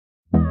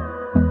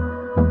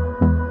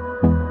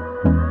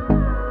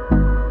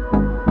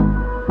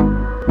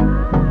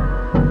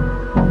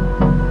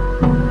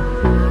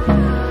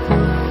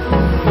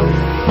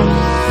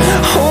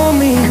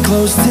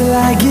close till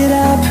I get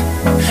up.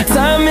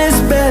 Time is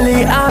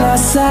barely on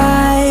our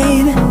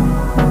side.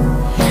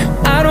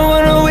 I don't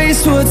wanna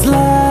waste what's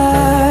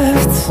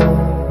left.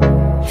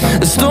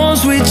 The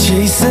storms we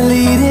chase are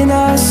leading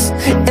us,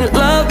 and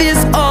love is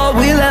all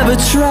we'll ever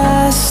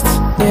trust.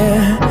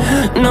 Yeah,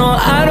 no,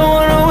 I don't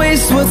wanna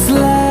waste what's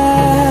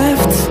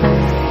left.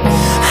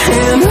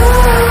 And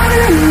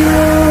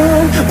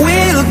on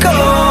we'll go,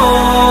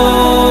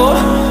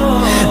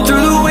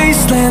 through the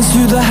wastelands,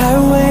 through the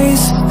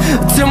highways,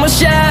 till my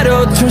shadow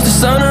turns to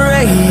sun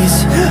rays.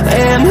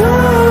 And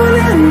on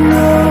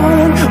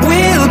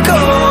we'll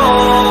go,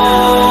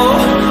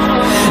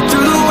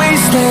 through the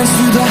wastelands,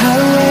 through the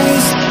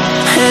highways,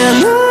 and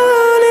on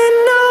we'll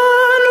go.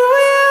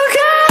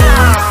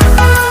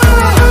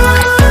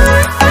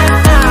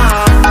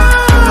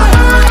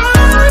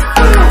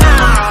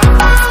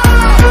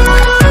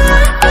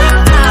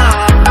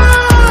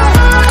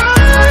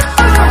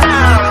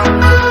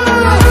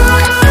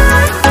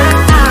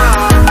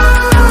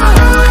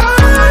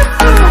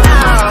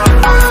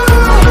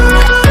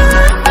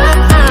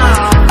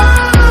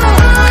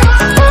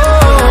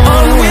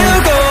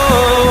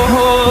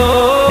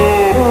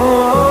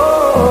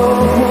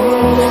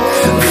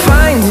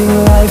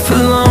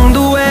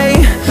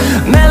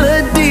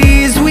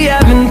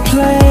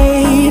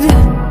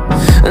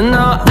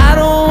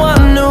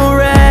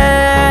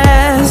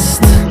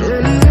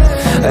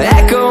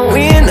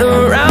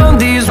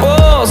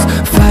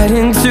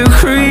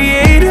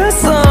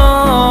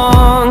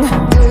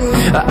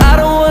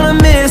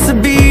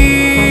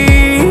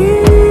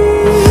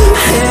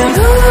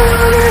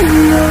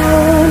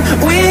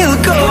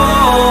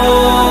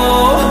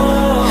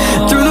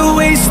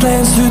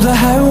 Through the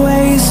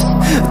highways,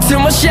 till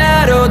my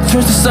shadow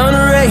turns to sun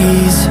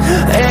rays.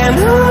 And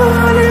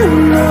on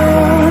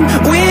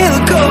we'll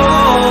go,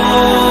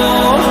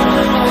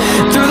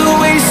 through the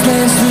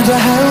wastelands, through the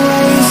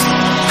highways,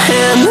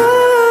 and on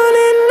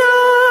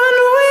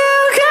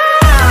we'll go.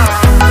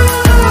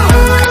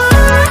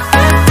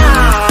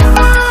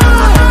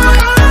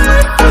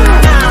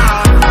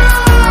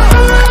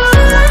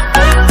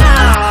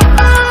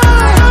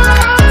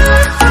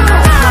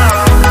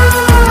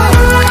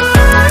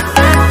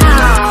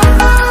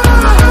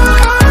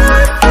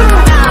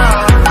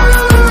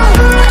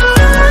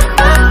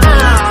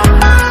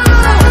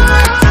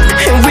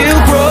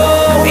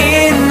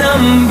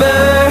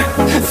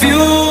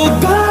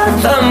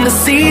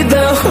 See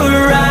the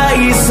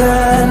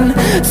horizon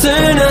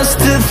turn us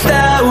to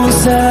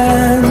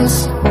thousands,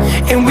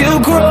 and we'll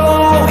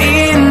grow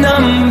in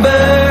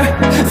number,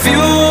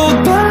 fueled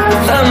by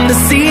them. To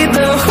see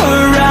the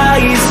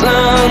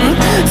horizon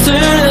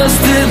turn us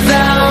to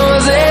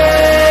thousands,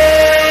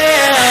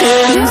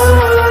 and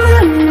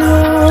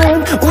on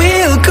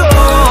we'll go,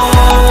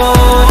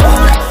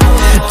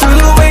 through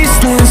the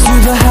wastelands,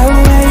 through the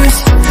highways,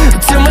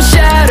 till my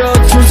shadow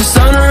turns to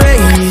sun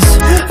rays.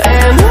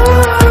 And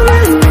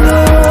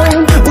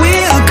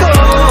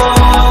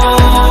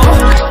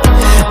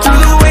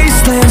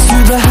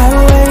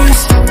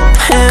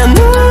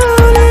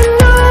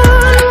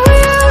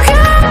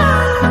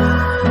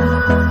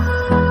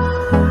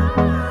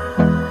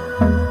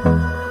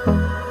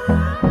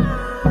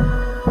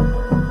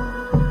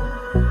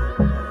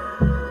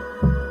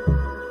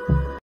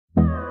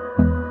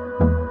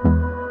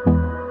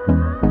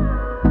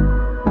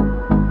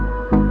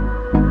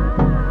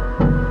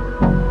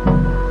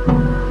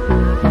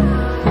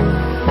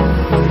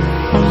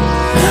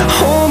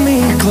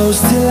close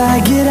till I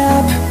get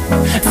up.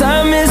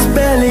 Time is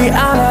barely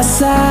on our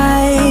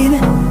side.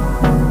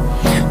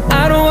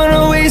 I don't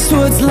wanna waste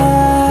what's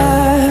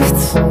left.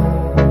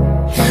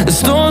 The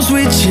storms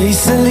we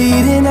chase are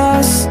leading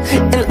us,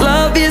 and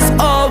love is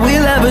all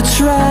we'll ever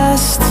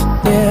trust.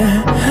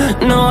 Yeah,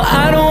 no,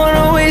 I don't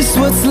wanna waste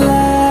what's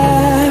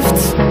left.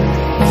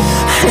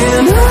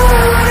 And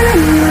on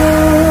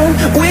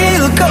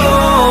we'll go,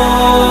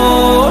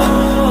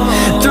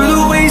 through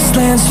the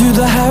wastelands, through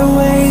the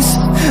highways,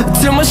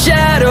 till my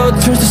shadow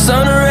turns to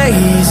sun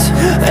rays.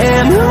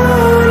 And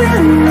on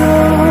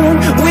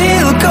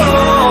we'll go,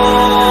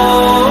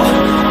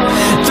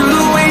 through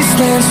the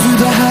wastelands, through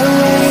the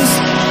highways,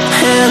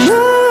 and on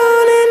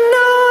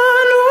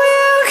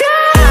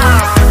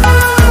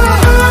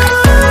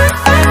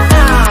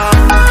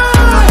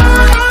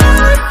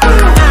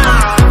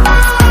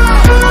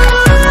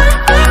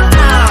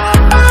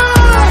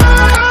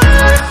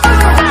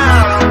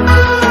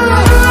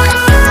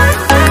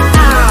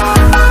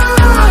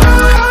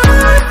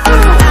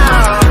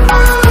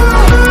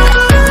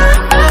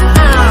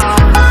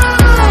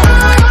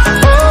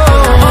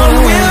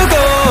we'll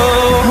go.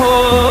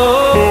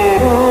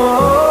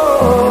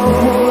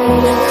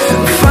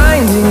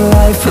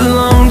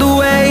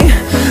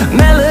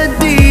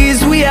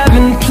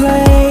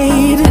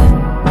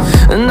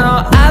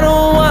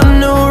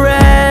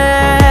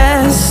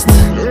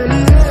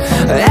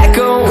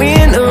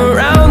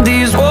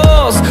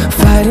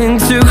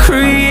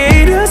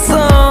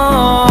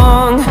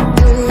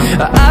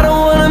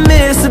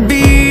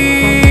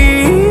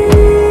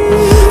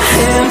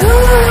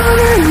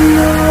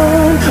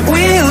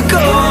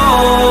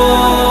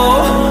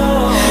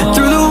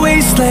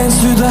 wastelands,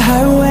 through the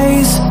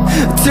highways,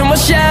 till my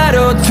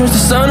shadow turns to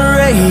sun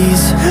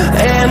rays.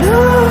 And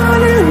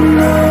on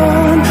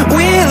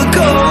we'll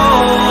go,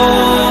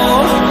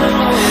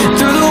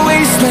 through the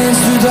wastelands,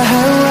 through the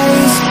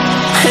highways,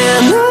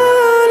 and on.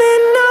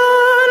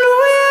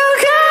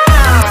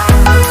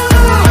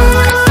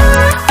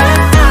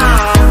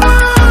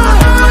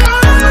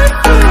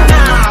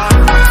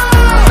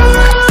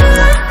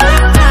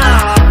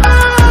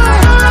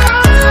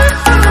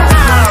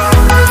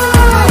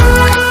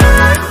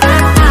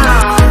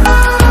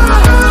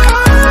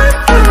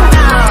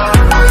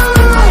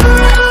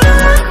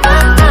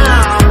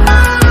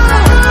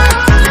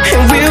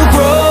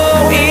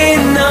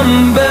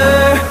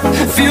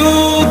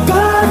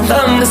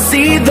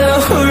 See the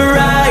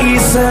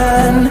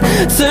horizon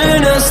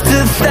turn us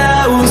to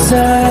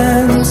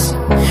thousands,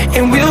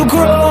 and we'll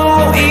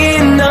grow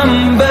in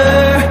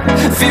number,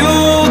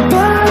 fueled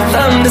by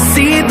them. To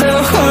see the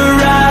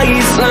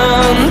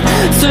horizon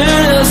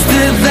turn us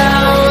to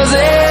thousands,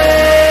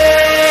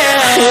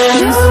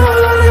 and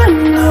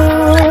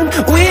on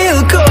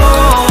we'll go,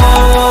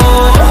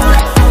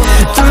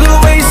 through the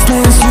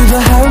wastelands, through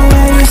the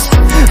highways,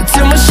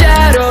 till my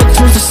shadow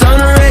turns to sun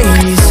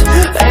rays.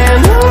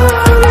 And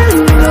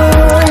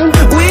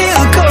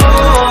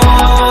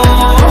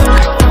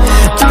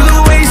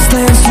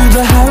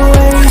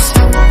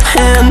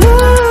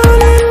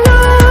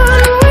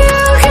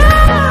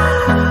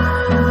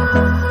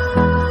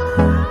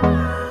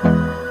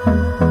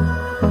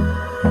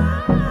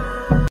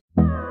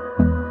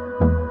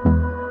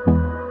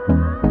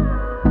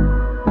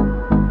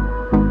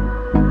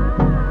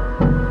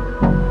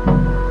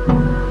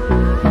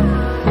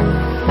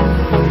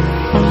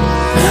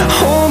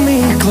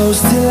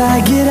close till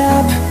I get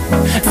up.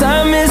 Time